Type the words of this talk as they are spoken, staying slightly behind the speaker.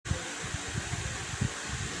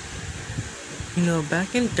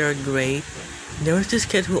Back in third grade, there was this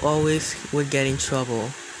kid who always would get in trouble.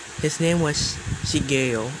 His name was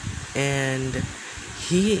Shigeo, and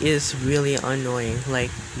he is really annoying, like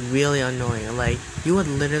really annoying. Like you would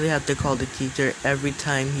literally have to call the teacher every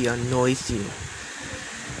time he annoys you.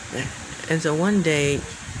 And so one day,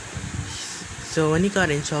 so when he got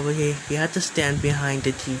in trouble, he had to stand behind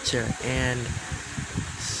the teacher, and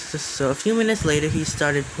so a few minutes later, he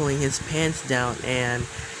started pulling his pants down, and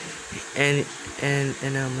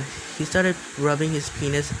he started rubbing his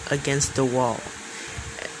penis against the wall.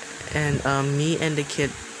 And me and the kid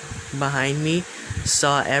behind me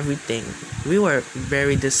saw everything. We were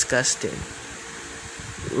very disgusted.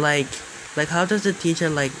 Like how does the teacher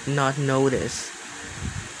like not notice?